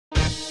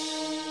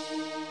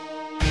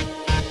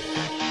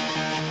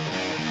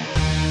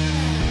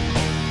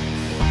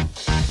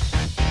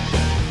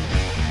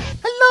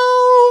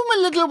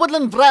little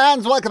woodland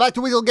friends, welcome back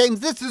to Weazel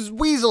Games. This is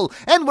Weazel,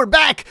 and we're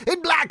back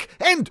in black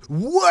and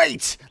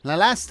white. Now,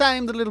 last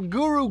time the little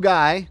guru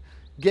guy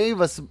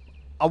gave us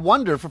a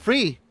wonder for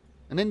free,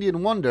 an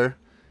Indian wonder,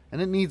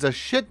 and it needs a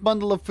shit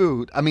bundle of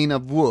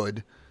of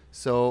wood.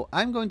 So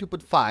I'm going to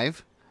put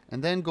 5,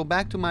 and then go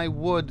back to my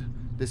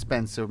wood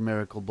dispenser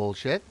miracle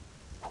bullshit.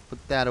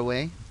 Put that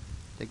away.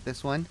 Take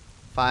this one.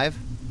 5.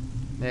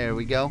 There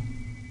we go.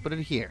 Put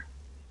it here,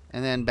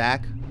 and then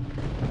back.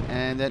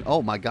 And then,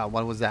 oh my god,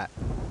 what was that?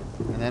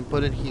 And then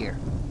put it here.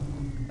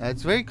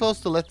 It's very close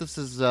to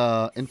Lettuce's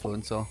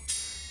influence, so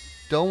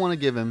don't want to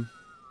give him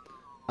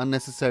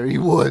unnecessary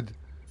wood.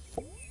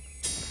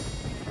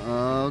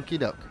 Okie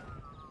doke.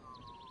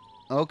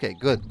 Okay,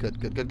 good. Can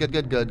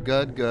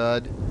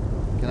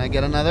I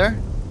get another?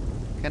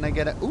 Can I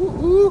get a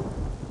ooh?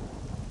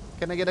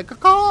 Can I get a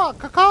caw?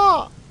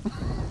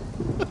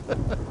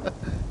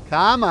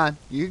 Come on,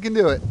 you can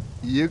do it.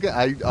 You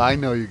can. I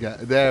know you can.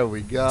 There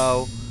we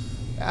go.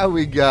 There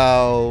we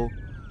go.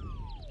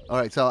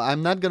 Alright, so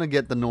I'm not going to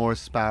get the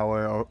Norse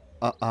power, or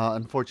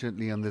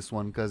unfortunately, on this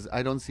one, because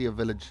I don't see a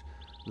village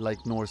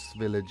like Norse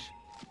village.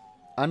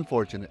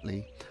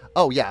 Unfortunately.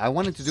 Oh, yeah, I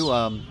wanted to do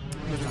a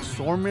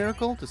storm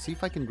miracle to see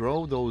if I can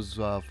grow those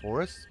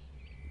forests.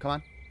 Come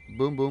on.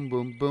 Boom, boom,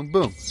 boom, boom,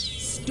 boom.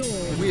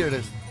 Storm.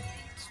 Weirdest,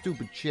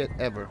 stupid shit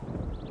ever.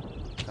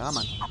 Come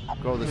on.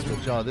 Grow this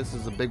bitch. Oh, this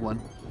is a big one.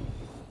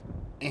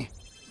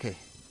 Okay,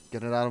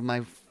 get it out of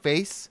my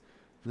face.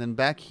 And then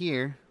back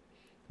here,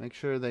 make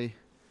sure they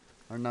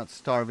are not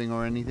starving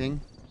or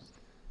anything.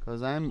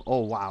 Because I'm... Oh,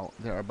 wow.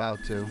 They're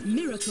about to.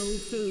 Miracle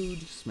food.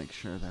 Just make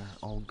sure they're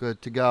all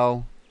good to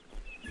go.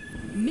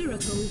 Miracle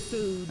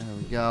food. There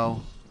we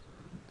go.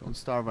 Don't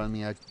starve on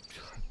me. I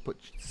put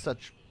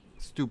such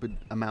stupid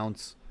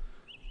amounts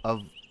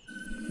of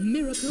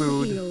Miracle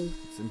food. heal.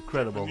 It's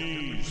incredible.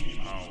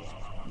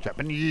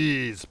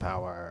 Japanese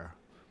power.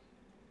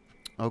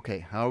 Okay,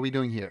 how are we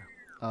doing here?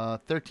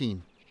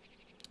 13.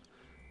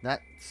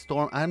 That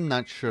storm, I'm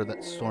not sure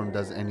that storm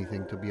does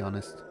anything, to be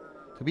honest.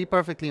 To be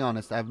perfectly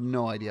honest, I have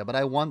no idea. But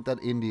I want that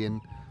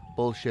Indian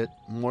bullshit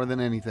more than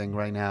anything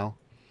right now.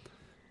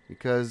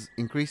 Because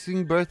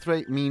increasing birth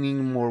rate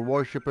meaning more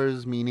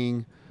worshippers,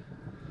 meaning...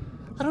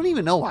 I don't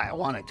even know why I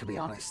want it, to be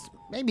honest.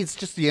 Maybe it's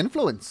just the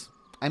influence.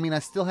 I mean, I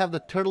still have the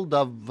turtle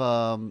dove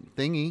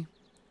thingy.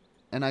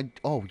 And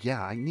oh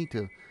yeah, I need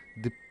to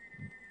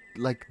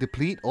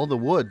deplete all the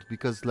wood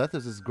because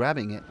Lettuce is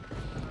grabbing it.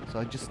 So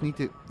I just need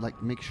to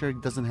make sure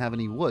it doesn't have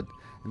any wood.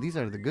 And these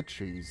are the good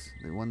trees.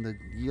 The one that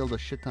yield a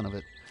shit ton of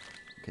it.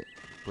 Okay,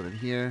 put it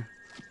here,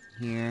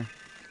 here.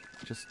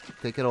 Just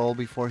take it all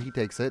before he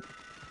takes it.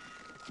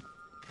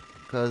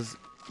 Because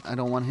I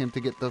don't want him to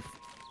get the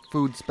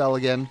food spell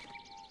again.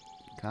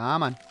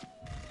 Come on.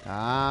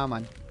 Come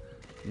on.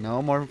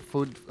 No more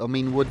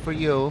wood for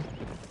you.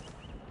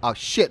 Oh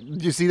shit,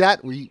 did you see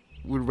that? We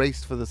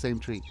raced for the same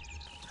tree.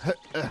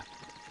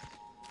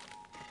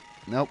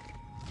 Nope.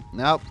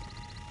 Nope.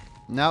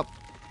 Nope.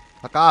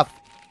 Fuck off.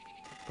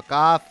 Fuck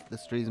off.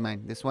 This tree is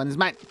mine. This one is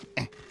mine.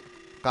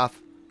 Fuck off.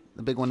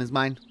 The big one is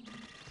mine.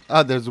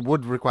 Oh, there's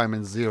wood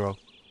requirement 0.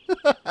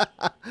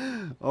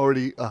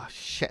 Already. Oh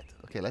shit.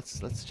 Okay,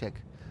 let's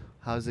check.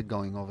 How's it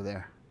going over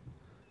there?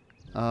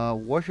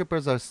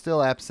 Worshippers are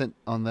still absent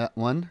on that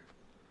one.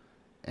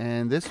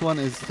 And this one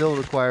is still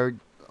required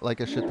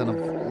like a shit ton of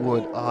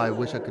wood. Oh, I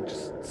wish I could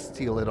just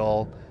steal it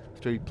all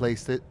after he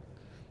placed it.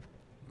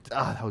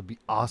 Ah, that would be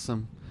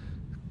awesome.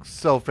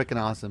 So freaking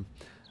awesome.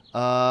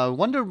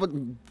 Wonder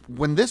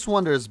when this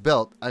wonder is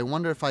built. I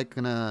wonder if I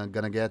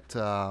gonna get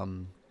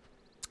the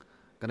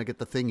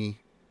thingy,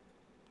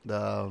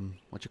 the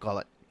what you call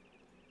it.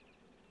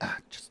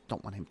 Just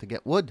don't want him to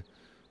get wood.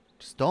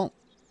 Just don't.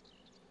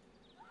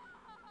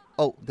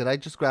 Oh, did I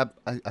just grab?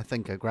 I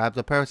think I grabbed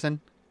a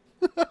person.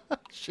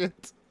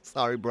 Shit.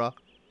 Sorry, bro.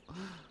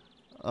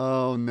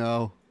 Oh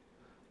no.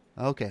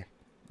 Okay.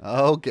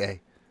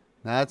 Okay.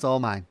 That's all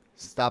mine.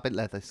 Stop it,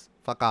 Lettuce.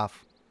 Fuck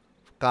off.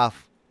 Fuck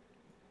off.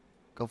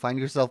 Go find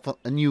yourself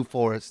a new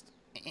forest.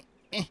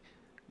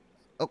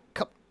 Oh,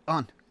 come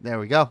on. There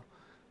we go.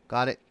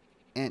 Got it.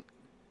 And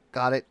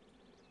got it.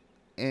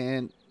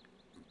 And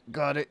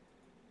got it.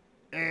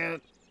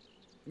 And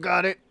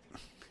got it.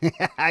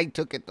 I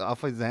took it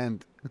off his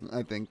hand,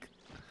 I think.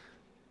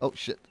 Oh,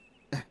 shit.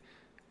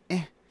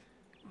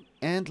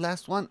 And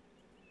last one.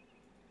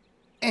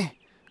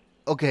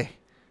 Okay.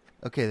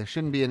 Okay, there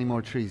shouldn't be any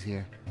more trees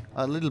here.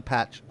 A little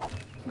patch.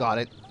 Got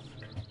it.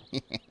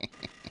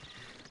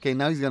 Okay,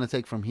 now he's gonna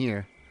take from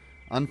here.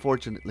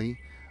 Unfortunately.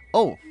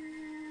 Oh!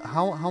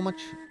 How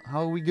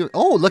are we doing?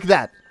 Oh, look at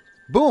that!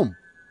 Boom!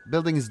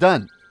 Building is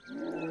done.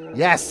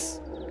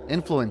 Yes!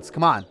 Influence,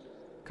 come on.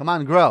 Come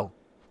on, grow.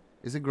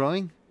 Is it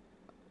growing?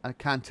 I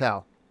can't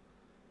tell.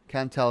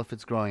 Can't tell if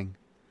it's growing.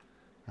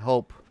 I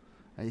hope.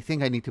 I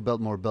think I need to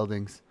build more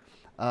buildings.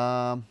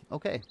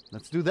 Okay,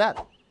 let's do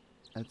that.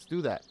 Let's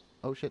do that.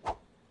 Oh, shit.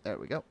 There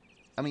we go.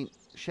 I mean,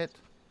 shit.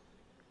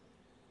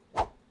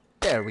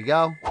 There we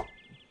go.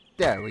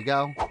 There we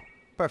go.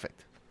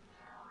 Perfect.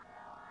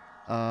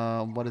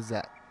 What is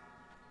that?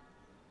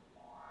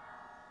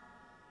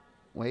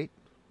 wait.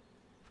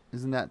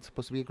 Isn't that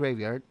supposed to be a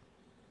graveyard?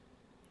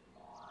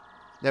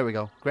 There we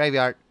go.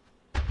 Graveyard.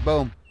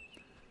 Boom.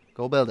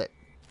 Go build it.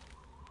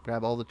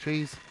 Grab all the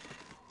trees.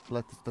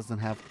 Let this doesn't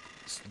have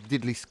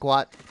diddly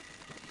squat.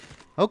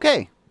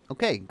 Okay.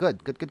 Okay.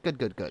 Good. Good. Good. Good.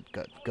 Good. Good.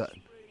 Good.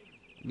 Good.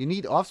 You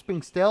need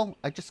offspring still?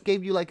 I just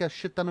gave you like a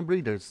shit ton of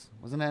breeders.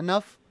 Wasn't that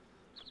enough?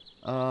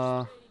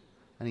 I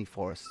need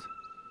forest.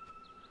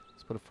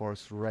 Let's put a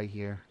forest right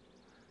here.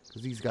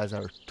 Because these guys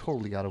are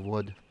totally out of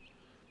wood.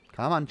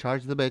 Come on,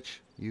 charge the bitch.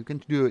 You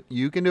can do it.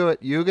 You can do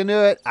it. You can do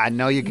it. I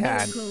know you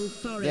can. Miracle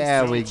forest.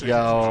 There we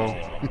go.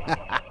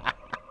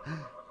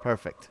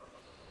 Perfect.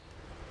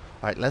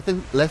 Alright,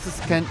 let's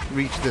can't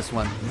reach this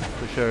one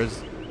for sure.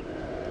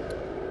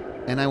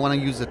 And I want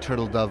to use the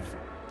turtle dove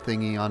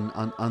thingy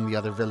on the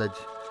other village.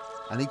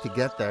 I need to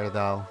get there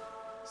though.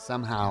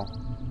 Somehow.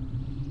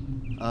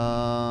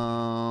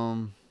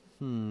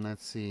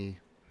 Let's see.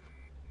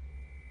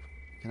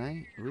 Can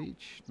I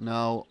reach?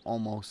 No,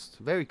 almost.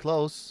 Very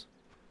close.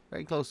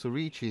 Very close to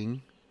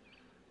reaching.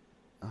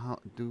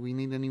 Do we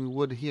need any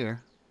wood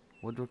here?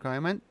 Wood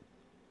requirement?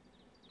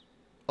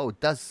 Oh, it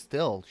does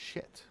still.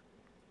 Shit.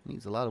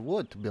 Needs a lot of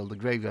wood to build a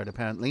graveyard,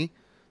 apparently.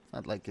 It's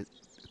not like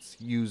it's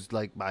used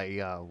like by,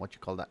 what you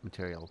call that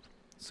material?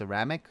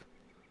 Ceramic?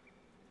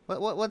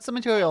 What's the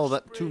material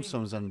that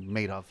tombstones are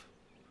made of?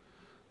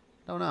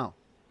 Don't know.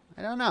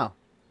 I don't know.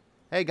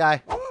 Hey,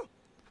 guy.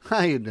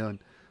 How you doing?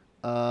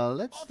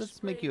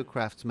 Let's make you a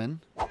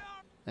craftsman.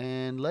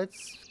 And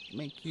let's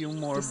make you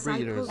more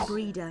breeders. Disciple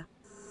breeder.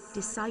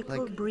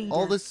 Disciple Like, breeder.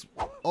 all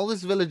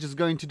this village is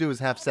going to do is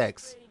have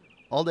sex.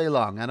 All day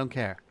long. I don't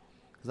care.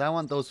 Because I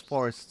want those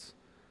forests.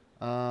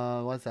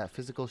 What's that?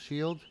 Physical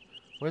shield?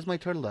 Where's my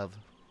turtle dove?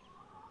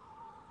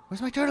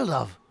 Where's my turtle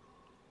dove?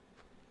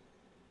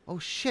 Oh,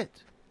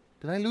 shit.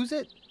 Did I lose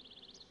it?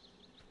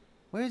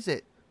 Where is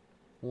it?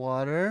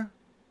 Water.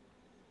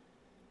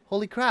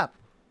 Holy crap.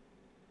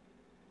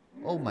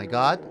 Oh, my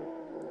God.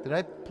 Did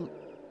I...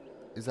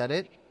 Is that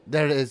it?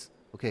 There it is.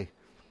 Okay.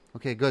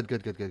 Okay, good,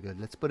 good, good, good, good.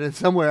 Let's put it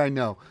somewhere I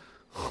know.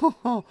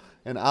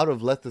 And out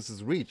of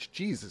Lethus's reach.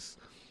 Jesus.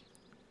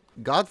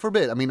 God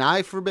forbid. I mean,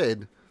 I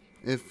forbid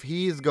if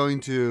he is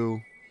going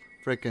to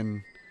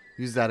frickin'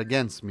 use that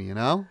against me, you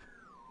know?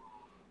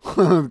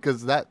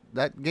 Because that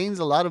gains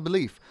a lot of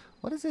belief.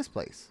 What is this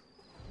place?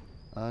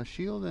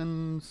 Shield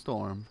and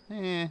storm.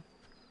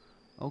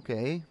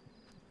 Okay.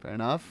 Fair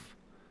enough.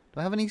 Do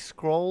I have any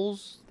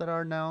scrolls that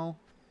are now...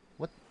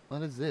 What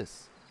is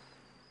this?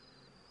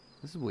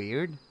 This is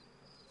weird.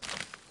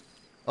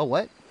 Oh,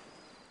 what?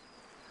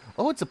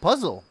 Oh, it's a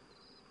puzzle.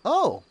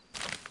 Oh.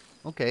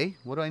 Okay.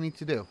 What do I need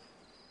to do?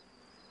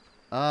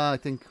 I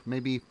think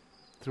maybe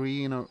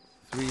three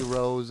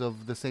rows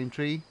of the same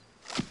tree.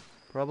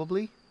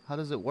 Probably. How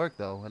does it work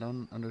though? I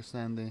don't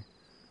understand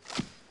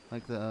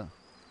the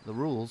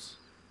rules.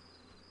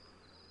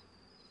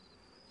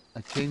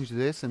 I change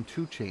this and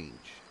two change.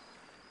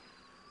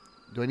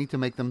 Do I need to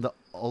make them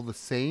all the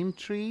same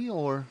tree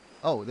or...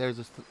 Oh, there's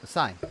a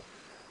sign.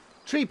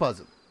 Tree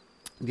puzzle.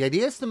 The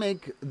idea is to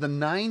make the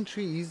 9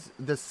 trees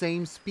the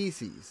same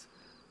species.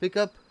 Pick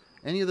up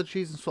any of the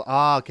trees and swap.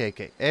 Ah, okay,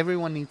 okay.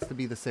 Everyone needs to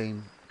be the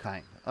same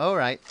kind.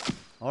 Alright.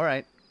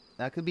 Alright.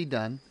 That could be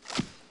done.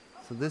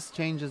 So this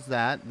changes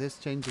that. This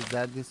changes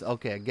that. This...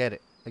 Okay, I get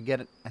it. I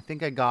get it. I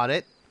think I got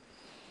it.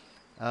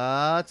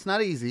 It's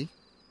not easy.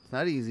 It's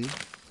not easy.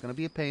 It's gonna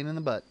be a pain in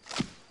the butt.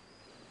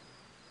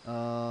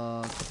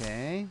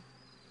 Okay.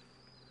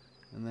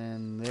 And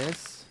then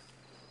this.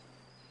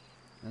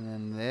 And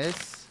then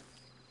this.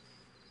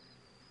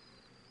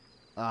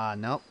 Ah,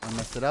 nope. I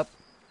messed it up.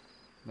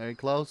 Very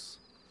close.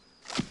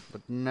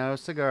 But no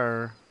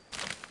cigar.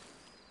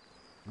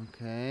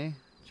 Okay.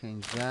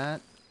 Change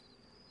that.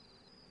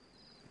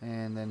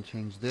 And then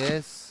change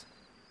this.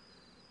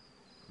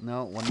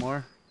 No, one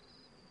more.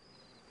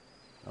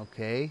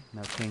 Okay.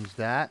 Now change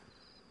that.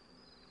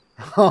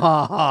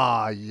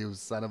 Ha you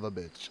son of a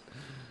bitch.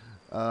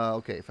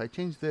 Okay, if I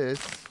change this,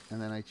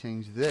 and then I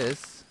change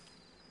this,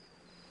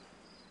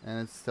 and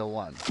it's still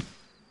 1.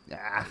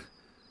 Ah,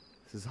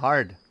 this is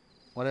hard.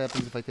 What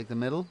happens if I take the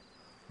middle?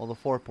 Well, the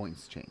 4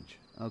 points change.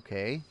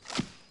 Okay.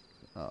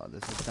 Oh,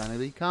 this is gonna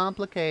be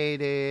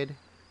complicated.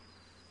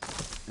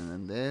 And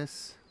then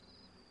this,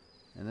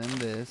 and then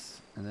this,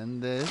 and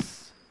then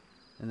this,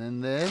 and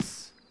then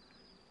this,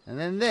 and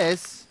then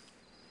this.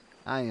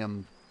 I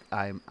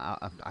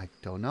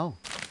don't know.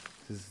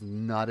 This is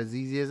not as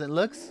easy as it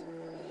looks.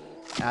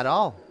 At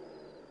all.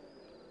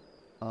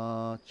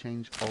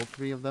 Change all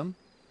 3 of them.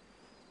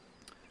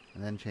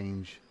 And then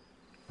change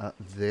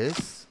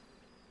this.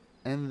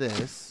 And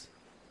this.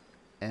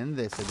 And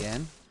this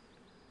again.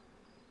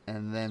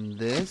 And then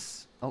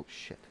this. Oh,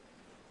 shit.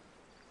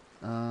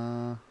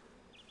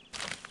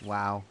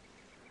 Wow.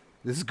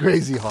 This is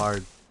crazy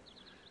hard.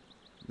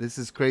 This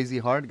is crazy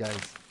hard,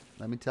 guys.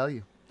 Let me tell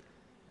you.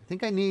 I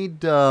think I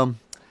need...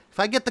 if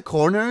I get the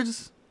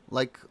corners,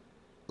 like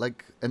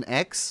an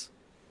X...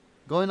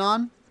 going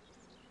on?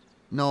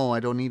 No, I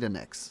don't need an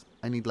X.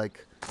 I need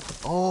like...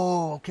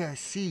 Oh, okay, I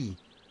see.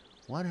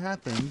 What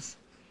happens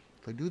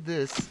If I do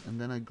this, and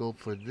then I go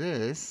for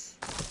this,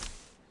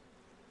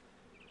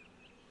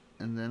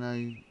 and then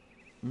I...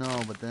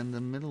 No, but then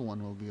the middle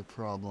one will be a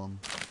problem.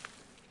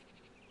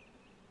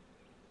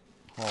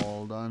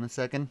 Hold on a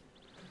second.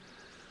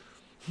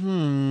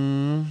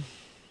 Then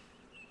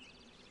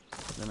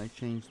I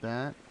change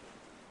that.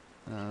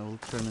 We'll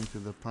turn into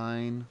the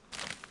pine.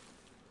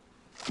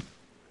 It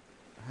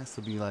has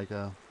to be like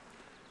a...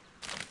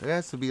 There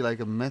has to be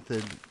like a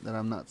method that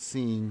I'm not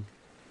seeing.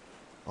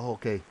 Oh,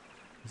 okay.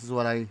 This is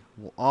what I...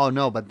 Oh,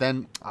 no, but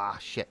then... Ah,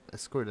 shit. I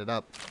screwed it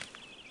up.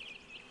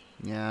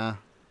 Yeah.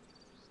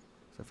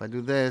 So if I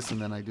do this,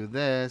 and then I do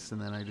this,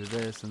 and then I do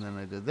this, and then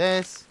I do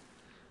this,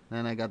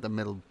 then I got the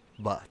middle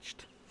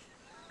botched.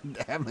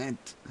 Damn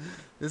it.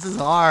 This is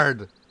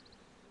hard.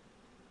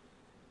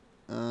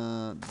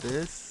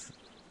 This,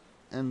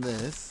 and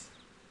this,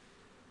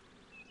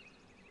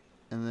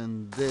 and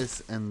then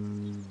this,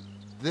 and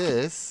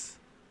this.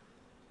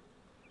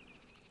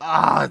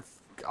 Ah, it's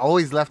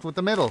always left with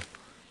the middle.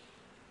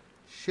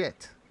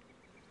 Shit.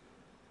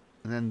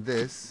 And then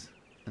this,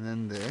 and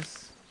then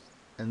this,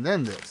 and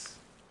then this.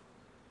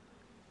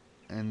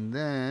 And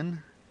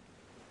then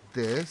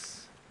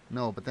this.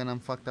 No, but then I'm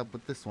fucked up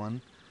with this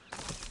one.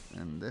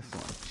 And this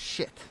one.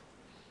 Shit.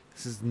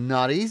 This is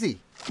not easy.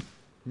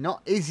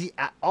 Not easy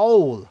at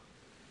all.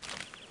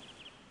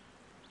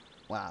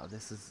 Wow,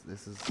 this is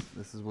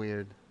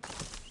weird.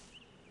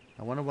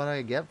 I wonder what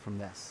I get from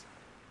this.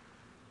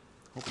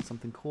 Hope it's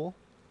something cool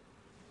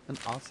and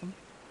awesome.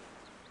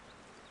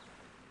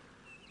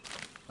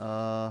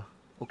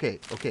 Okay.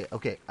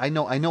 I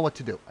know what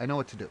to do. I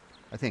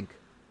think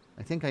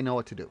I know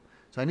what to do.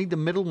 So I need the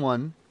middle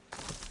one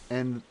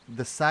and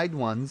the side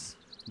ones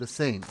the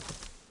same.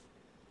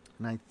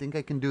 And I think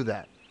I can do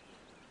that.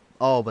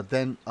 Oh, but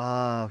then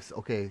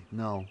okay,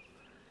 no.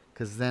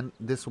 Cuz then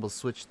this will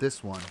switch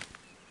this one.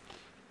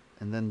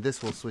 And then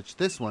this will switch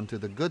this one to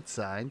the good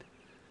side.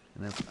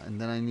 And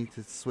then I need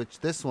to switch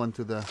this one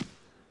to the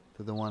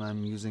one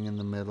I'm using in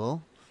the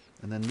middle.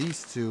 And then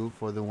these two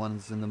for the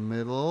ones in the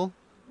middle.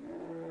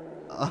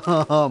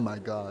 Oh my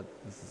god.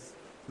 This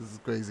is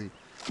crazy.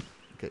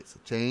 Okay, so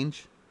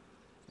change.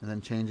 And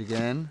then change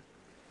again.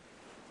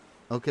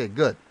 Okay,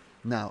 good.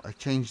 Now I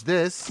change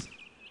this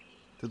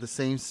to the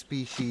same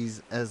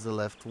species as the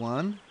left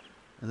one.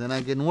 And then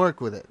I can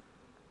work with it.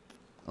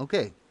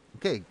 Okay.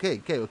 Okay.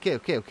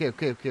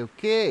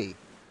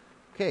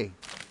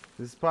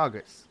 This is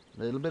progress. A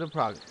little bit of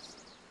progress.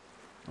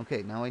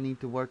 Okay, now I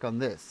need to work on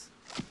this.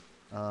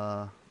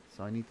 So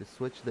I need to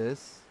switch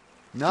this.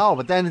 No,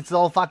 but then it's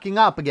all fucking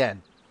up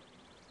again.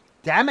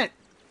 Damn it!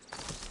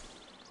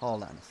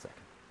 Hold on a second.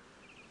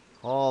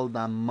 Hold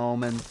a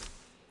moment.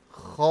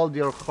 Hold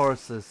your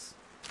horses.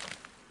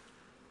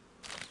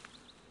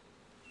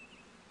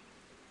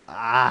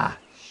 Ah,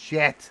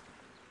 shit.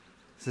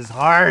 This is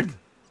hard.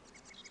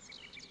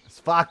 As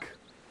fuck.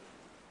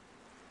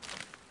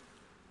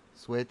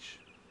 Switch.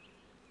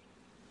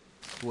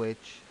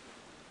 Switch.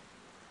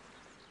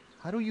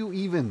 How do you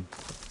even...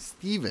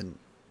 Steven.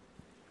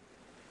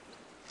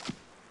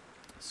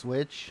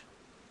 Switch.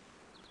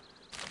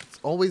 It's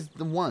always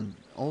the one.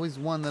 Always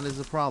one that is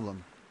a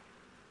problem.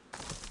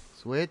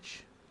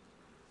 Switch.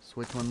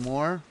 Switch one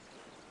more.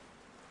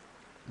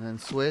 And then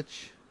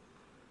switch.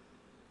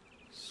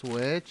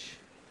 Switch.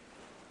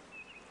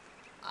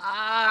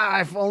 Ah,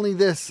 if only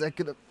this. I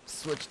could have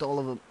switched all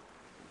of them.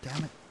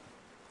 Damn it.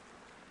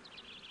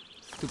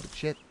 Stupid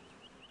shit.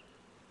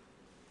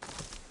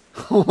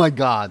 Oh my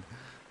god.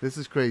 This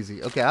is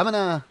crazy. Okay, I'm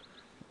gonna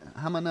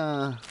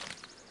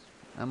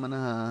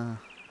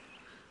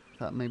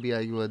thought maybe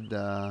I would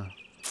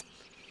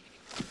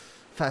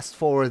fast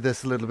forward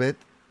this a little bit,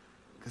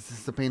 because this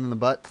is a pain in the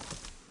butt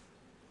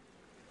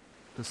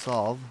to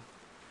solve.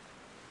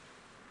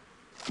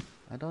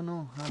 I don't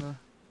know how to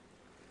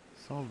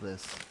solve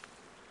this.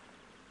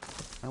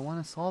 I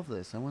want to solve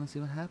this. I want to see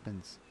what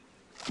happens.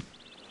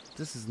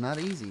 This is not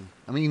easy.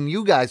 I mean,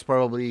 you guys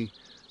probably...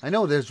 I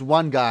know there's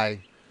one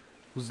guy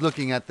who's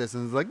looking at this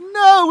and is like,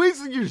 no,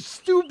 Weazel, you're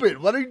stupid.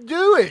 What are you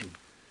doing?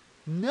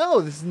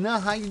 No, this is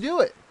not how you do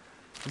it.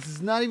 This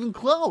is not even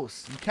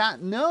close. You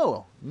can't.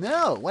 No.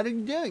 No. What are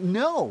you doing?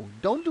 No.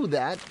 Don't do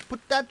that.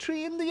 Put that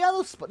tree in the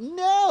other spot.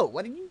 No.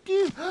 What did you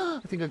do?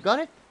 I think I got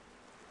it.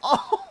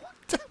 Oh,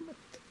 damn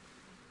it.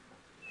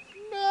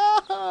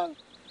 No.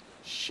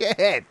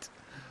 Shit.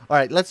 All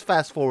right, let's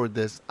fast forward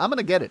this. I'm going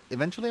to get it.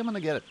 Eventually, I'm going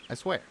to get it. I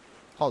swear.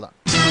 Hold on.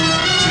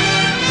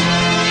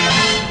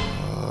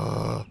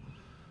 Oh,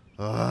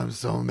 I'm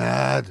so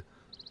mad.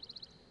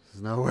 This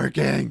is not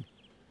working.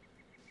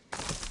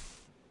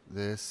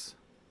 This.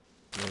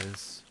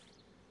 This,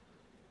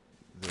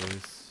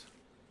 this,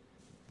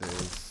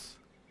 this,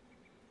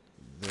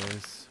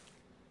 this,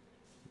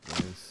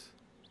 this,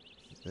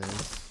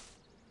 this,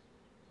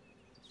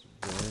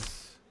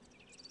 this.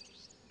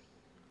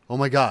 Oh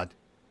my god.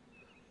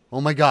 Oh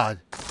my god.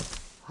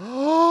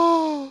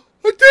 Oh,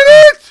 I did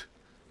it!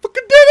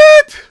 Fucking did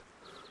it!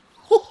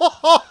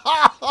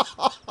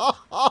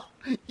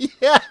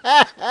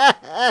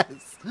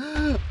 Yes!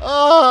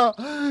 Oh,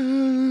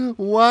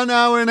 1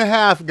 hour and a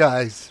half,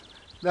 guys.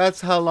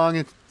 That's how long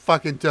it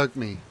fucking took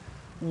me.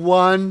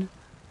 1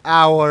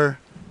 hour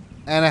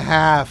and a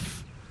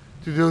half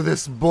to do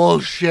this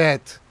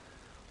bullshit.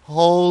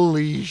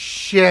 Holy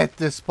shit,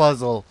 this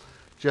puzzle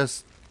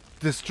just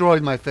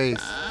destroyed my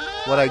face.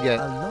 What I get?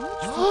 A large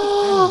flock of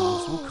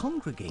animals will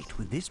congregate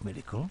with this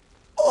miracle.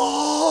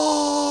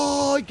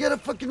 Oh, I get a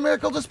fucking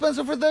miracle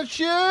dispenser for that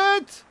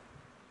shit.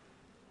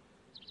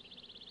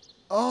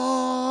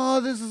 Oh,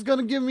 this is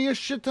gonna give me a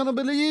shit ton of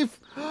belief.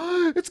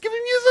 It's giving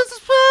me a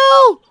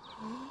spell.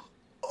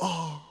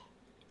 Oh,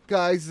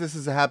 guys, this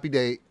is a happy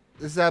day.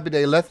 This is a happy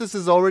day. Lethus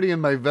is already in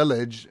my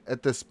village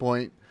at this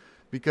point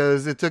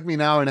because it took me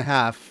an hour and a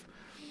half.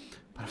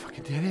 But I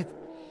fucking did it.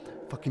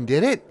 Fucking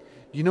did it.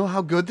 You know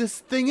how good this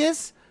thing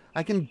is?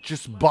 I can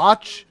just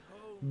botch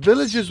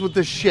villages with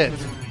this shit.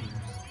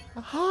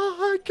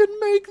 I can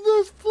make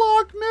this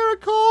flock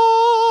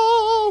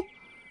miracle.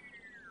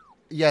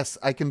 Yes,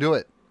 I can do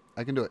it.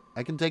 I can do it.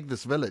 I can take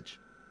this village.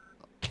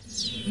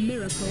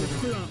 Miracle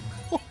flock.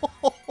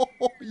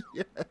 Oh,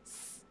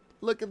 yes.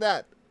 Look at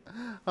that.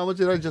 How much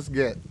did I just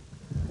get?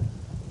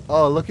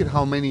 Oh, look at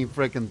how many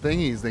freaking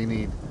thingies they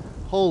need.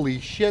 Holy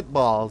shit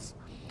balls.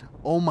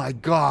 Oh my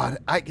god.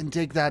 I can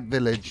take that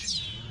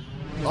village.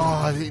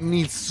 Oh, it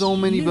needs so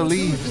many Miracle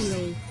beliefs.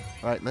 heal.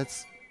 Alright,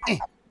 let's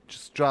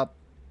just drop.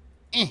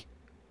 Eh.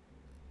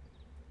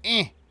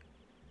 Eh.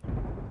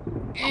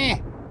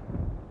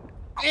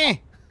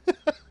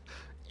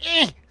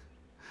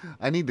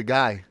 I need the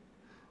guy.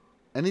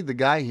 I need the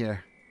guy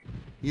here.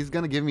 He's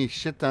gonna give me a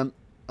shit ton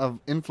of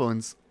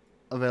influence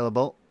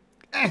available.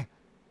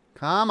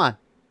 Come on.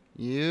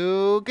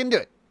 You can do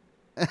it.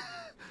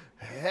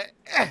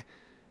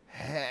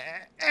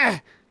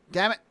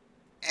 Damn it.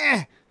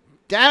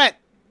 Damn it.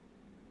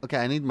 Okay,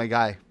 I need my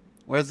guy.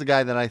 Where's the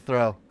guy that I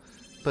throw?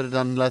 Put it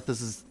on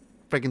Lethus's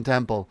freaking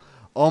temple.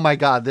 Oh my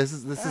god, this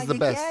is the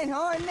best.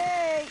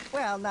 Honey.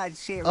 Well, not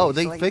seriously. Oh,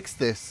 they fixed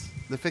this.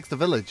 They fixed the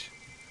village.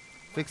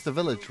 Fixed the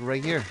village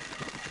right here.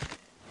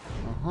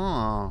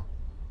 Uh-huh.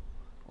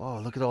 Oh,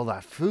 look at all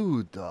that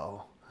food,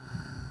 though.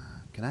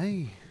 Can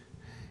I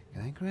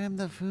grab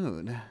the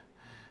food?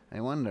 I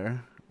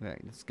wonder.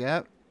 Right, let's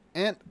go.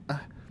 And,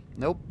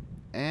 nope.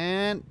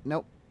 And,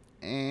 nope.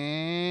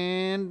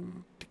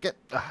 And, get,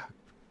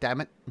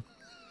 damn it.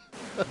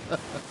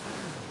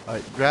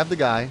 Alright, grab the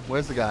guy.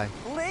 Where's the guy?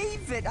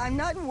 Leave it. I'm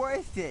not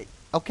worth it.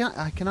 Oh,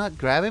 I cannot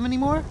grab him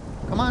anymore?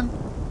 Come on.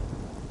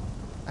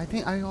 I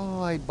think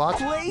I bought.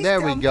 Please There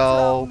we don't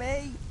go. throw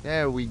me.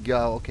 There we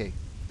go. Okay.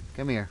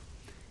 Come here.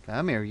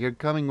 Come here. You're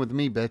coming with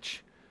me, bitch.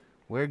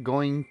 We're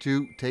going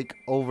to take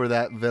over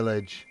that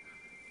village.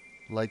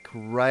 Like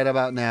right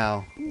about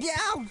now.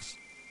 Ouch.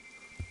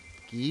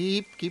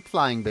 Keep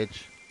flying,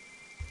 bitch.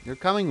 You're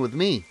coming with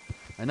me.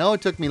 I know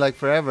it took me like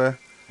forever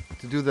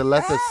to do the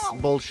Lethus Ow.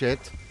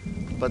 bullshit,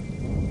 but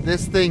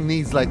this thing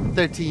needs like You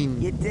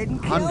didn't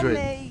kill 1,300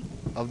 me.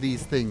 of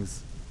these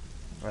things.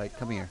 Alright,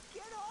 come here.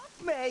 Get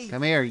off me.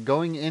 Come here. You're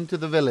going into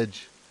the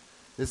village.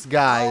 This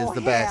guy is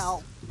the best.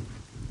 Hell.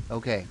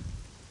 Okay.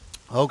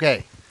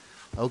 Okay.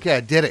 Okay,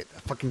 I did it. I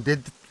fucking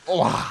did.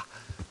 Oh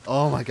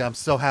my god, I'm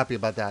so happy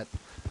about that.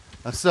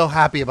 I'm so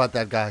happy about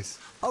that, guys.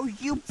 Oh,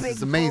 you big This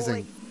is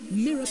amazing.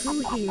 Miracle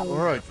heal.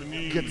 Alright,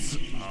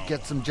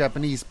 get some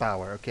Japanese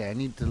power. Okay, I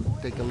need to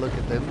take a look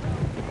at them.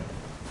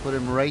 Put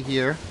him right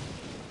here.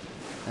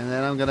 And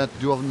then I'm gonna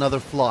do another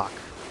flock.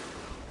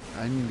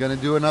 I'm gonna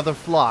do another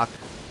flock.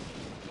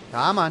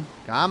 Come on,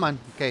 come on.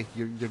 Okay,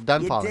 you're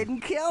done You falling.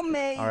 didn't kill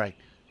me. Alright,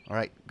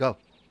 alright, go.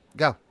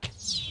 Go.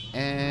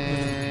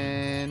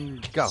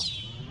 And go.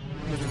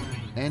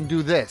 And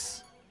do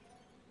this.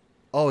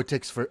 Oh, it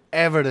takes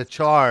forever to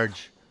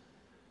charge.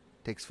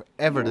 Takes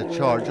forever to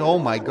charge. Oh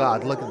my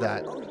god, look at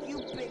that. Oh, you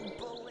big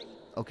bully.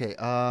 Okay,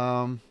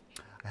 I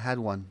had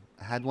one.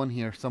 I had one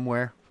here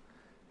somewhere.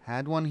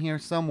 Had one here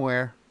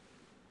somewhere.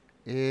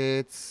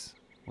 It's...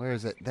 Where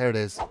is it? There it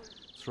is.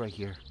 It's right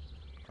here.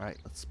 Alright,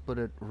 let's put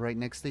it right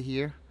next to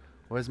here.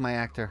 Where's my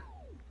actor?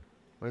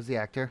 Where's the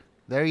actor?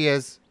 There he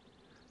is.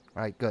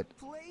 Alright, good.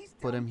 Please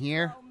Put him don't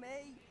here. throw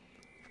me.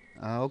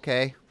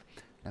 Okay.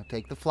 Now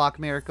take the flock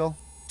miracle.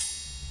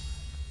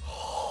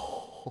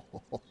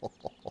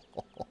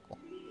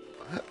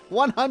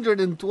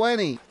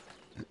 120.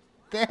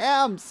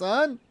 Damn,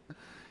 son.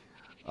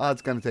 Oh,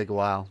 it's going to take a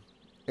while.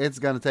 It's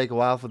going to take a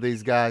while for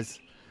these guys.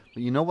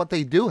 But you know what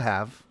they do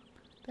have?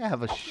 They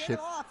have a shit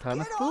ton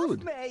of Get food.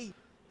 off me.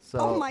 So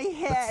Oh, my let's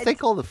head.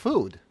 take all the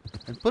food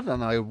and put it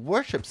on our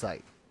worship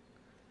site.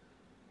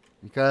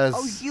 Because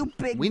Oh, you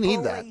big we need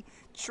bully. that.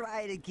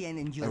 Try it again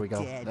and you're There we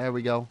go. dead. There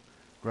we go.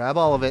 Grab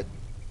all of it.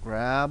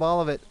 Grab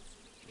all of it.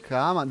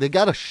 Come on. They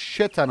got a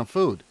shit ton of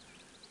food.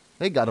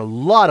 They got a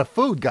lot of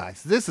food,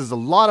 guys. This is a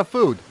lot of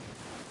food.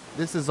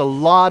 This is a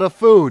lot of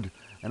food.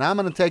 And I'm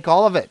going to take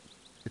all of it.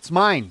 It's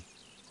mine.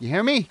 You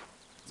hear me?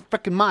 It's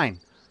freaking mine.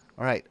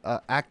 All right.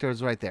 Actor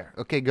is right there.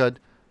 Okay, good.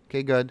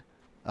 Okay, good.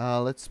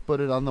 Let's put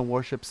it on the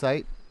worship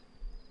site.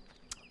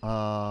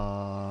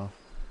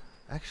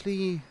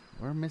 Actually,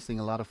 we're missing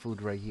a lot of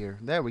food right here.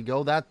 There we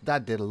go.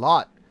 That did a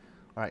lot.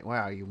 All right. Where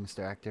are you, Mr.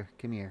 Actor?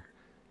 Come here.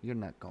 You're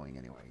not going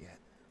anywhere yet.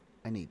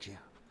 I need you.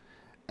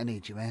 I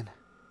need you, man.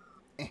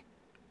 Eh.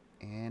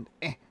 And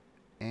eh.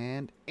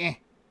 And eh.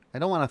 I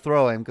don't want to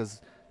throw him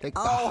because takes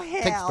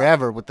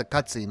forever with the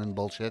cutscene and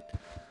bullshit.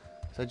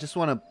 So I just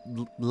want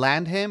to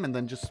land him and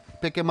then just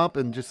pick him up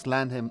and just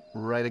land him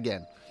right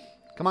again.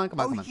 Come on, come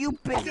on, come on. you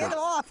big... Get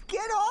off!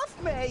 Get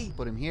off me!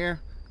 Put him here.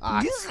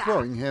 Ah, it's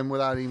throwing him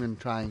without even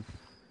trying.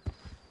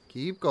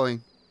 Keep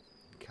going.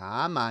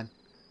 Come on.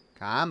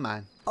 Come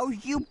on. Oh,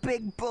 you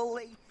big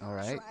bully! All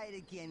right. Try it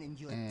again and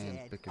you're And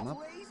dead. pick him up.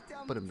 Please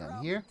don't Put him down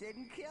throw here. me.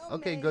 Didn't kill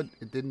Okay, me. good.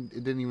 It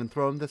didn't even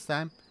throw him this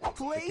time.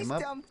 Please him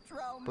up. don't throw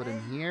Put me.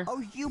 him here.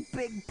 Oh, you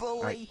big bully!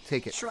 All right,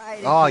 take it. Try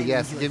it Oh again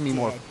yes, and give me you're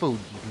more dead. food,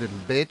 you little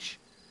bitch.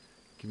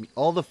 Give me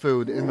all the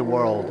food in the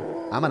world.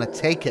 I'm gonna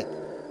take it.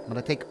 I'm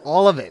gonna take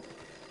all of it.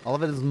 All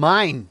of it is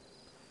mine.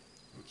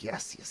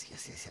 Yes, yes,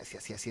 yes, yes, yes,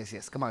 yes, yes, yes,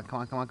 yes. Come on, come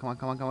on, come on, come on,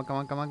 come on, come on, come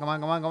on, come on, come on,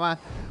 come on, come on.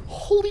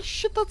 Holy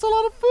shit, that's a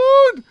lot of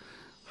food.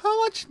 How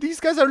much? These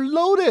guys are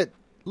loaded.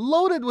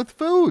 Loaded with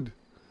food.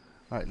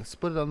 All right, let's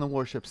put it on the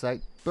warship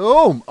site.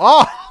 Boom.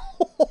 Oh.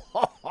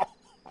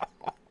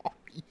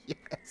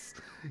 Yes.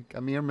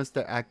 Come here,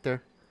 Mr.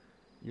 Actor.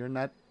 You're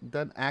not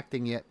done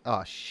acting yet.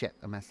 Oh, shit.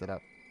 I messed it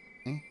up.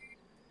 Eh?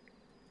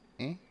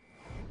 Eh?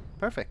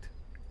 Perfect.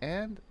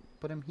 And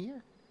put him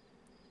here.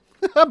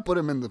 Put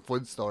him in the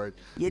food storage.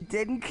 You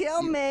didn't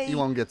kill me. He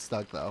won't get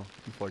stuck, though,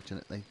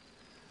 unfortunately.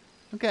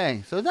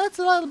 Okay, so that's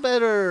a lot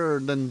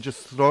better than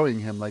just throwing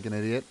him like an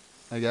idiot,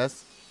 I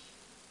guess.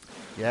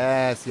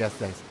 Yes, yes,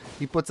 yes.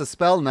 He puts a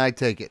spell and I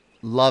take it.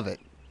 Love it.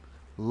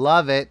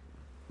 Love it.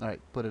 All right,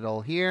 put it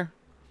all here.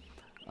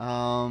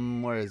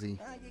 Where is he?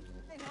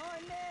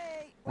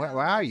 Where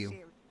are you?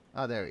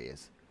 Oh, there he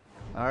is.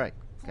 All right,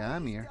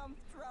 come here.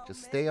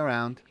 Just stay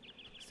around.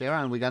 Stay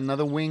around. We got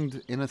another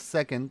winged in a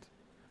second.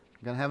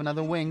 We're gonna have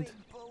another winged.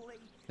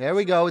 There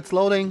we go. It's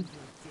loading.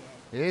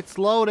 It's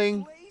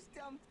loading.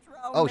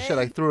 Oh shit!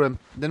 I threw him.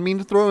 Didn't mean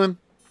to throw him.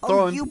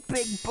 Throw him. You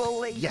big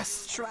bully.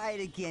 Yes. Try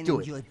it again Do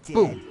and it. you're dead.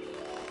 Boom.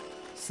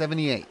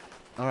 78.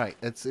 All right.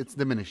 It's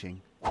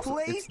diminishing.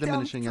 Please It's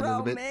diminishing a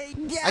don't little throw bit.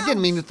 me. I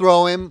didn't mean to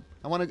throw him.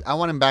 I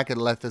want him back at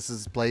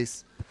Lethus's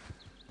place.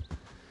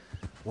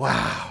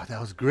 Wow, that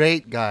was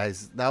great,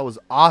 guys. That was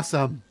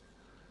awesome.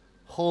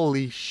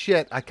 Holy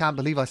shit! I can't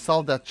believe I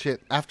solved that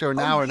shit after an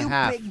hour and a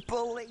half. Big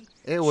bully.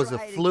 It was a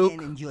Try it fluke.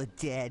 again and you're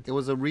dead. It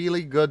was a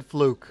really good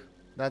fluke.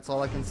 That's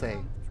all I can say.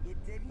 You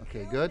didn't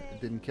Okay, kill good. me.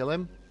 It didn't kill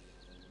him.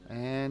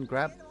 And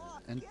grab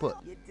and put.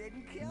 You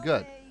didn't kill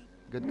Good. me.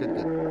 Good, good,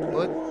 good.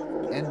 Put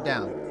and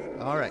down.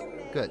 All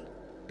right, good.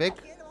 Pick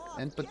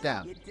and put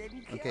down. You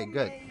didn't kill Okay,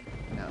 good. me.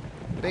 Now,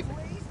 pick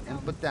Please and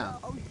don't put down.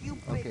 throw- Oh, you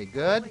Okay, big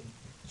good. bully.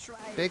 Try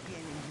it Pick. again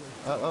and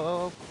you're Oh, dead. oh,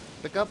 oh.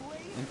 Pick up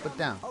Please and put don't-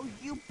 down. Oh,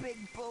 you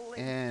big bully.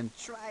 And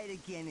Try it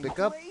again and pick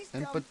up please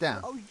and don't- put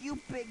down. Oh, you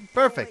big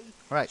Perfect. bully.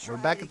 All right, we're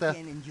Try back it at the...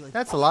 again and you're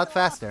That's a dead. lot Get off,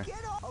 faster.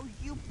 get off. Oh,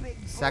 you big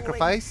bully.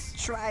 Sacrifice.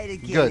 Try it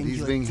again Good, and he's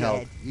you're being dead.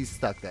 held. He's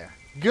stuck there.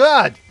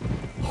 Good!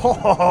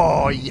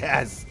 Oh,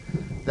 yes!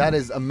 That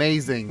is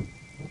amazing.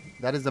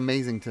 That is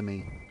amazing to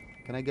me.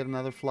 Can I get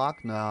another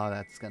flock? No,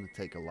 that's going to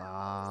take a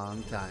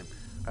long time.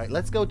 All right,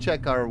 let's go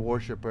check our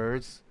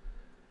worshippers.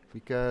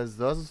 Because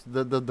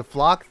the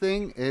flock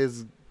thing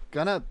is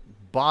going to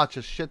botch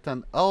a shit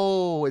ton.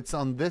 Oh, it's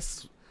on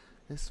this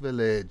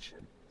village.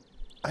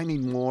 I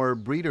need more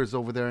breeders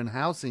over there and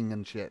housing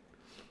and shit.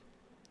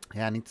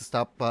 Yeah, I need to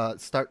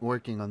start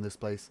working on this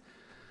place.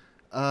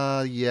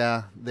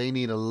 Yeah, they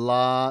need a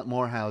lot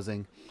more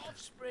housing.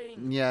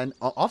 Offspring. Yeah, and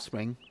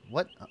offspring.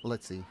 What?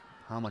 Let's see.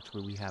 How much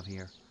will we have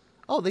here?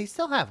 Oh, they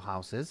still have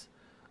houses.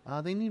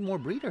 They need more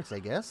breeders, I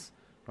guess.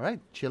 All right,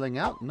 chilling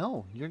out.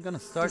 No, you're gonna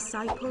start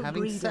Disciple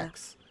having breeder.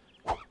 sex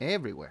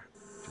everywhere.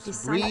 Just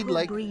Disciple breed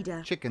like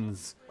breeder.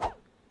 chickens.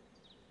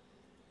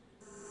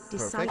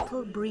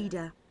 Disciple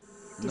breeder.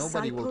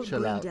 Nobody will Disciple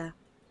chill out. breeder.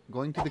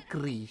 Going to the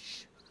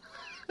creche.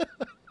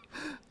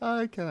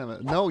 I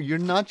can't. No, you're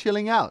not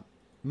chilling out.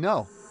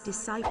 No,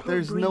 Disciple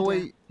there's breeder. no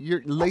way.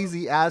 Your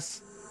lazy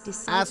ass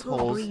Disciple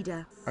assholes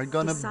breeder. are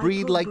gonna Disciple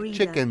breed like breeder.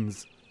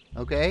 chickens.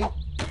 Okay?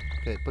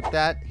 Okay, put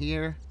that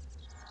here.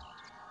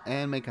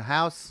 And make a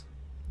house.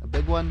 A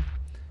big one.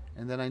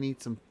 And then I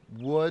need some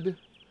wood.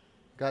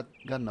 Got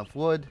enough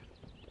wood.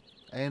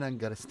 And I'm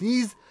gonna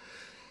sneeze.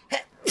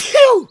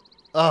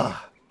 Ugh.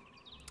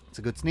 It's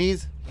a good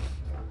sneeze.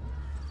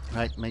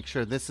 Alright, make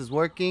sure this is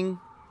working.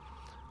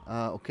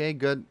 Okay,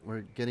 good.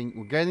 We're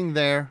getting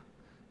there.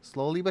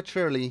 Slowly but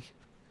surely.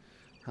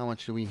 How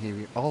much do we have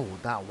here? Oh,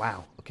 that,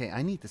 wow. Okay,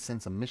 I need to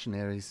send some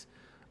missionaries.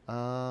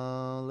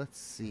 Let's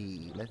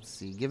see. Let's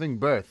see. Giving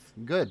birth.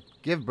 Good.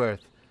 Give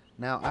birth.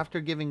 Now, after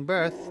giving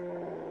birth...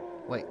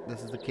 Wait,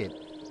 this is the kid.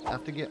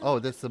 Oh,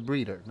 this is the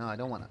breeder. No, I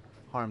don't want to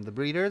harm the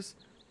breeders.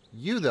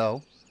 You,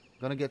 though,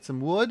 gonna get some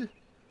wood.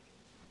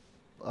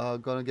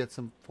 Gonna get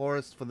some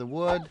forest for the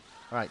wood.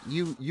 Alright,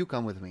 you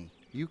come with me.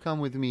 You come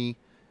with me.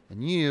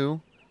 And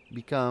you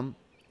become...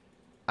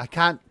 I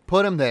can't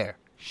put him there.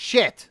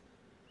 Shit!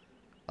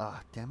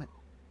 Ah, damn it.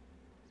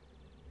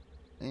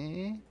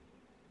 Eh?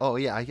 Oh,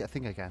 yeah, I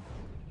think I can.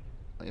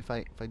 If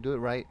I do it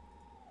right.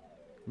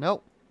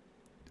 Nope.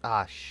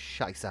 Ah,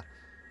 scheisse.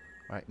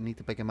 Alright, need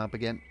to pick him up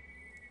again.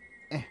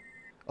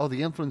 Oh,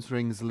 the influence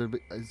ring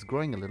is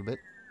growing a little bit.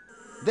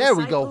 There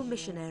we go. Disciple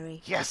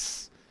missionary.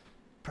 Yes.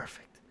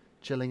 Perfect.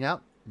 Chilling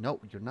out? No,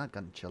 you're not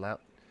gonna chill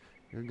out.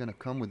 You're gonna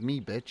come with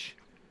me, bitch.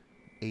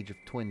 Age of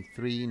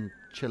 23 and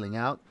chilling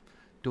out.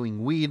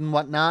 Doing weed and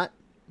whatnot.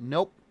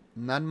 Nope.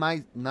 None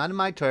of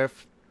my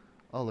turf.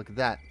 Oh, look at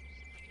that.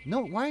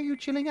 No, why are you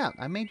chilling out?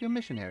 I made you a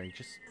missionary.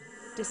 Just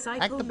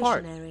Disciple the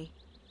part. missionary.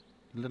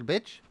 little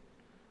bitch.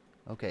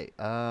 Okay,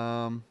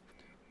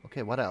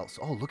 okay, what else?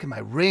 Oh, look at my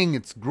ring.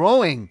 It's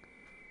growing.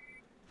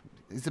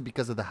 Is it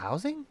because of the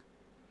housing?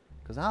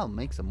 Because I'll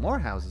make some more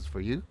houses for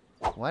you.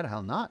 Why the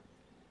hell not?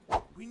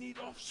 We need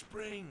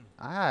offspring.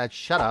 Ah,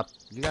 shut up.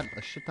 You got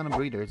a shit ton of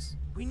breeders.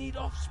 We need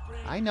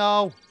offspring. I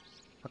know.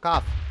 Fuck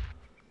off.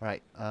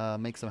 Alright,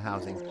 make some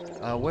housing.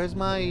 Where's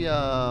my,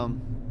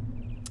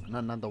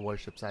 not the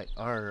worship site.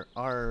 Our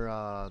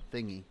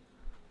thingy.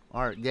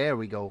 There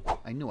we go.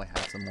 I knew I had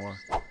some more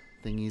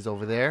thingies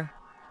over there.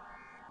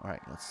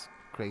 Alright, let's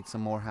create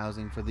some more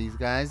housing for these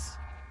guys.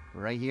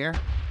 Right here.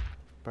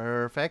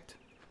 Perfect.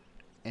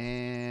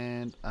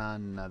 And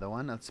another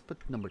one. Let's put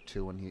number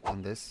 2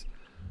 on this.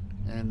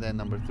 And then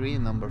number 3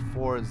 and number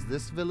 4 is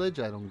this village.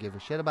 I don't give a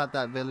shit about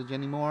that village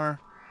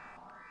anymore.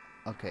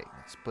 Okay,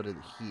 let's put it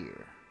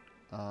here.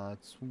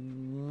 It's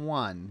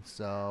 1.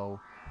 So,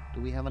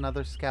 do we have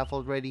another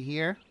scaffold ready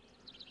here?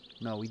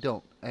 No, we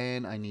don't.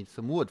 And I need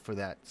some wood for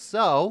that.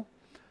 So,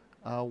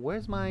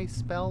 where's my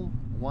spell?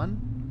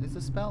 1 is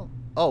the spell?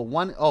 Oh,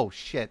 1. Oh,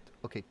 shit.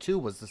 Okay, 2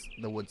 was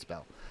the wood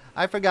spell.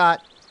 I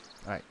forgot.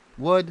 Alright,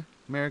 wood,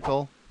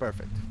 miracle,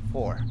 perfect.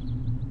 4.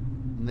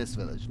 In this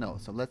village. No,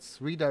 so let's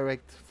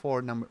redirect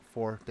number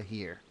 4 to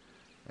here.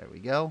 There we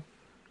go.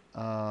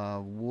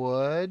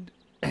 Wood.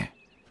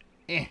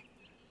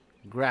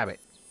 Grab it.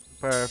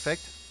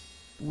 Perfect.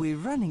 We're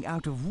running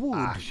out of wood.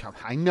 Ah,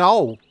 I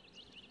know.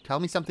 Tell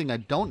me something I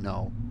don't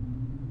know.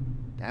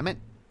 Damn it.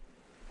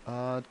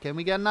 Can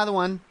we get another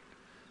one?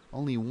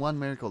 Only 1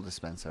 miracle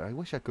dispenser. I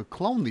wish I could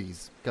clone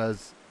these,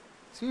 because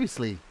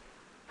seriously,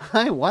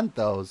 I want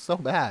those so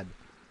bad.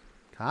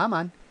 Come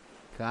on.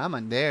 Come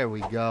on. There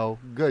we go.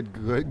 Good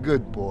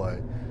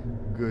boy.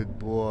 Good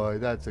boy.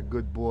 That's a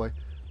good boy.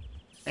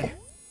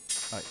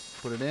 Alright,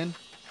 put it in.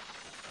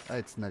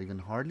 It's not even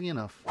hardly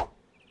enough.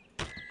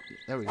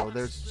 There we go.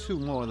 There's 2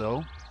 more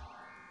though.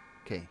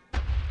 Okay.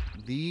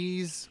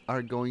 These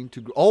are going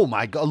to grow. Oh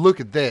my god, look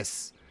at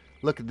this.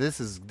 Look at this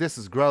is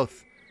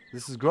growth.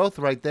 This is growth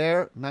right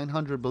there.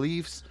 900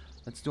 beliefs.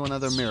 Let's do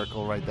another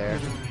miracle right there.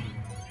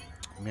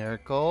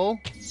 Miracle.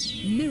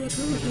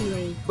 Miracle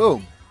heal.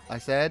 Boom. I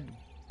said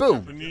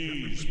boom.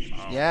 Japanese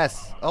power.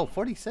 Yes. Oh,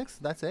 46.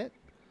 That's it.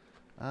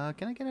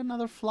 Can I get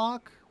another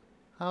flock?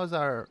 How's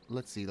our...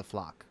 Let's see the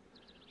flock.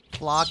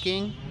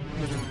 Flocking.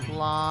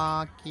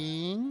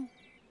 Flocking.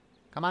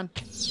 Come on.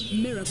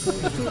 Miracle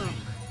flock.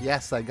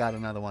 Yes, I got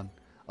another one.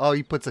 Oh,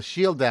 he puts a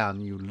shield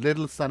down, you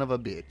little son of a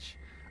bitch.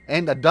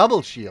 And a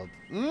double shield.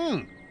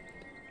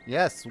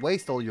 Yes,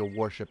 waste all your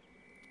worship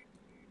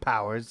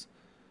powers.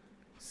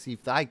 See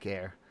if I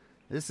care.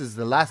 This is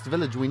the last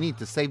village we need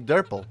to save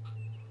Derpel.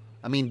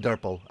 I mean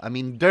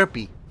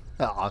Derpy.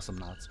 Awesome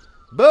knots.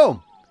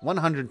 Boom!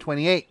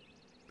 128.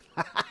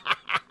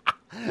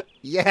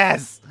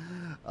 Yes!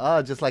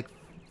 Just like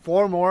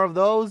 4 more of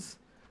those.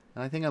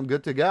 And I think I'm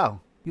good to go.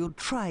 Your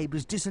tribe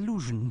is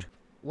disillusioned.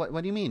 What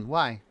do you mean?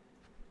 Why?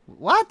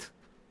 What?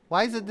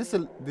 Why is it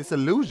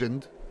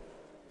disillusioned?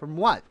 From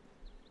what?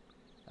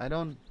 I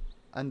don't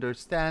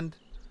understand.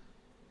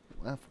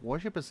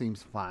 Worshipper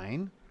seems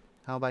fine.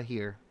 How about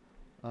here?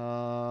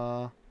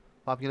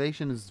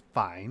 Population is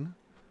fine.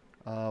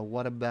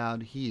 What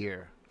about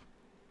here?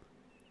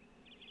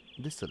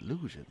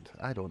 Disillusioned.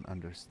 I don't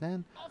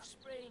understand.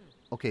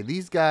 Okay,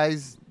 these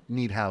guys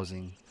need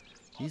housing.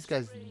 These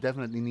guys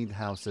definitely need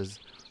houses.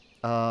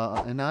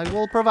 And I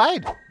will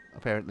provide.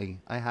 Apparently,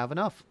 I have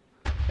enough.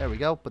 There we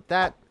go. Put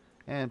that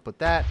and put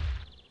that.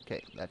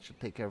 Okay, that should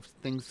take care of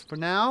things for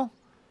now.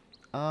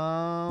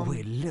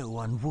 We're low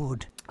on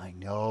wood. I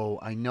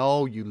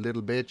know, you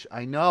little bitch.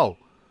 I know.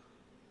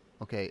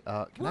 Okay,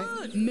 can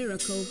I?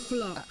 Miracle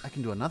flock. I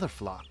can do another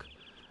flock.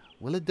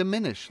 Will it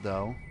diminish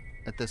though?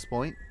 At this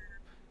point,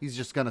 he's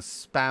just gonna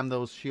spam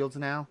those shields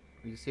now.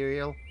 Are you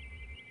serial?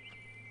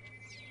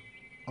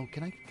 Oh,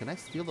 can I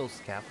steal those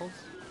scaffolds?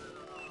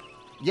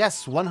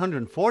 Yes,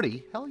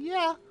 140. Hell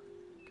yeah.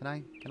 Can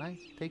I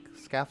take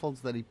scaffolds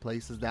that he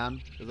places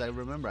down? Because I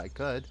remember I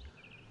could.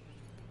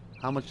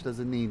 How much does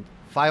it need?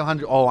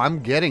 500. Oh, I'm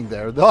getting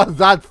there.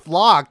 That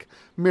flock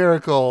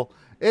miracle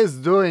is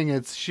doing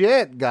its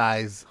shit,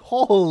 guys.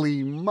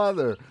 Holy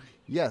mother.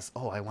 Yes.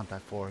 Oh, I want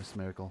that forest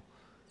miracle.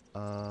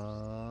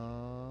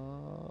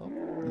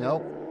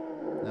 Nope.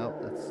 Nope.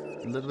 That's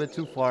a little bit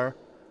too far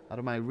out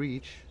of my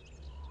reach.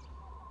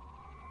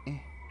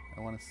 I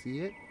want to see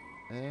it.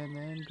 And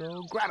then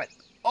go grab it.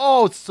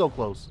 Oh, it's so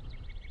close.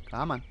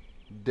 Come on.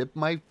 Dip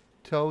my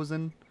toes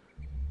in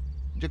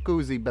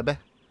jacuzzi, baby.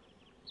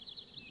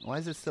 Why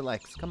is it still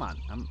X? Come on.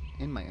 I'm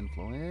in my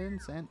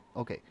influence. And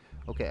okay.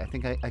 Okay, I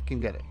think I can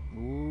get it.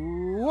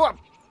 Whoop.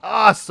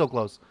 Ah, so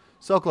close.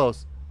 So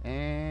close.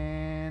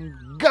 And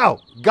go.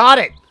 Got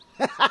it.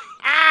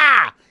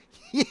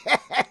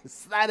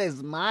 Yes, that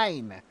is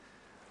mine.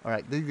 All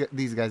right,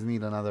 these guys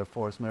need another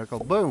forest miracle.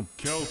 Boom.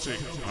 Celtic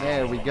power.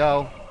 There we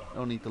go.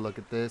 Don't need to look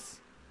at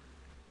this.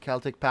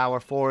 Celtic power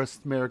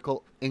forest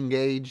miracle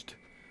engaged.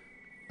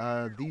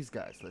 These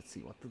guys, let's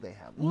see, what do they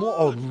have? More,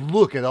 oh,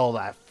 look at all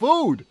that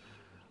food.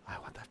 I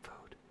want that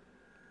food.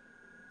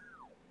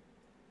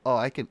 Oh,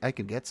 I can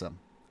get some.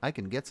 I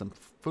can get some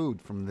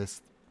food from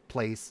this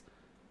place.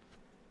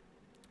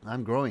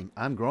 I'm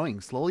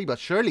growing slowly but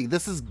surely.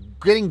 This is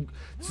going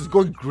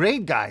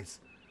great, guys.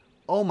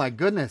 Oh my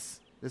goodness.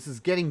 This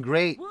is getting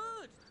great.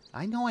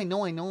 I know.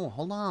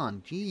 Hold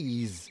on.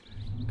 Jeez.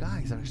 You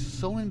guys are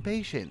so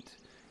impatient.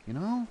 You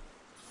know?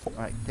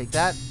 Alright, take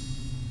that.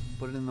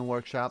 Put it in the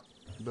workshop.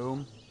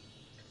 Boom.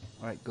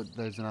 Alright, good.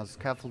 There's another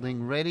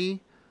scaffolding ready.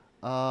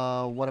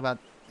 What about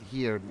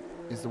here?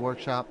 Is the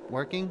workshop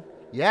working?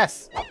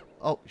 Yes!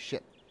 Oh,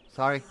 shit.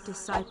 Sorry.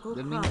 Disciple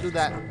Didn't mean to do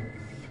that.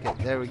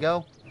 Okay, there we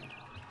go.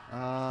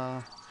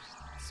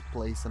 Let's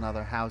place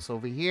another house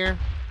over here.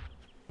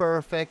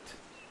 Perfect.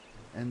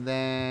 And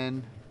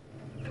then...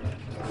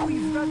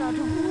 We've run out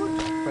of wood.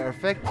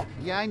 Perfect.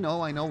 Yeah, I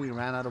know we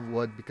ran out of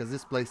wood because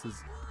this place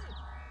is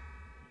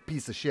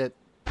piece of shit.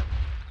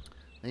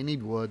 They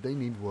need wood.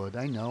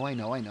 I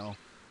know.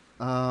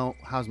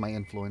 How's my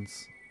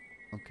influence?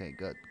 Okay,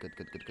 good.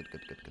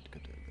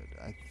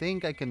 I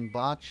think I can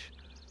botch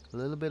a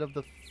little bit of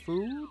the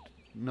food.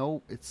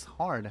 No, it's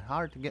hard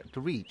to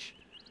reach.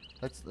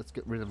 Let's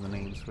get rid of the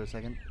names for a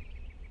second.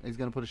 He's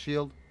gonna put a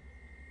shield.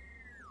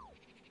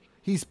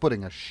 He's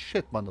putting a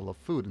shit bundle of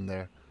food in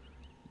there.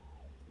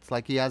 It's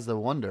like he has the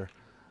wonder.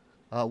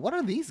 What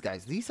are these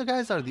guys? These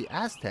guys are the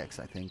Aztecs,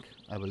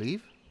 I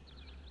believe.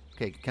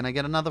 Okay, can I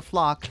get another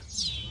flock?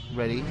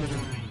 Ready.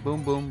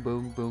 Boom, boom,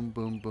 boom, boom,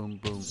 boom, boom,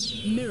 boom.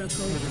 Miracle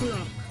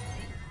flock.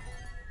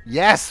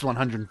 Yes,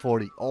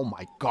 140. Oh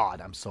my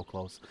god, I'm so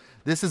close.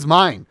 This is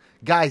mine.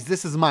 Guys,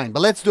 this is mine. But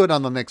let's do it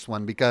on the next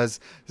one because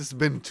this has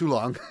been too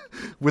long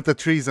with the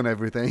trees and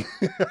everything.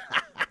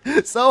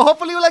 So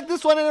hopefully you like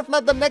this one, and if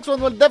not, the next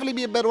one will definitely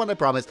be a better one, I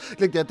promise.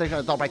 Click the attention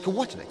on the top right to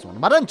watch the next one.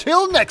 But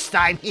until next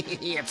time,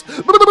 it's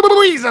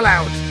Weazel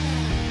out.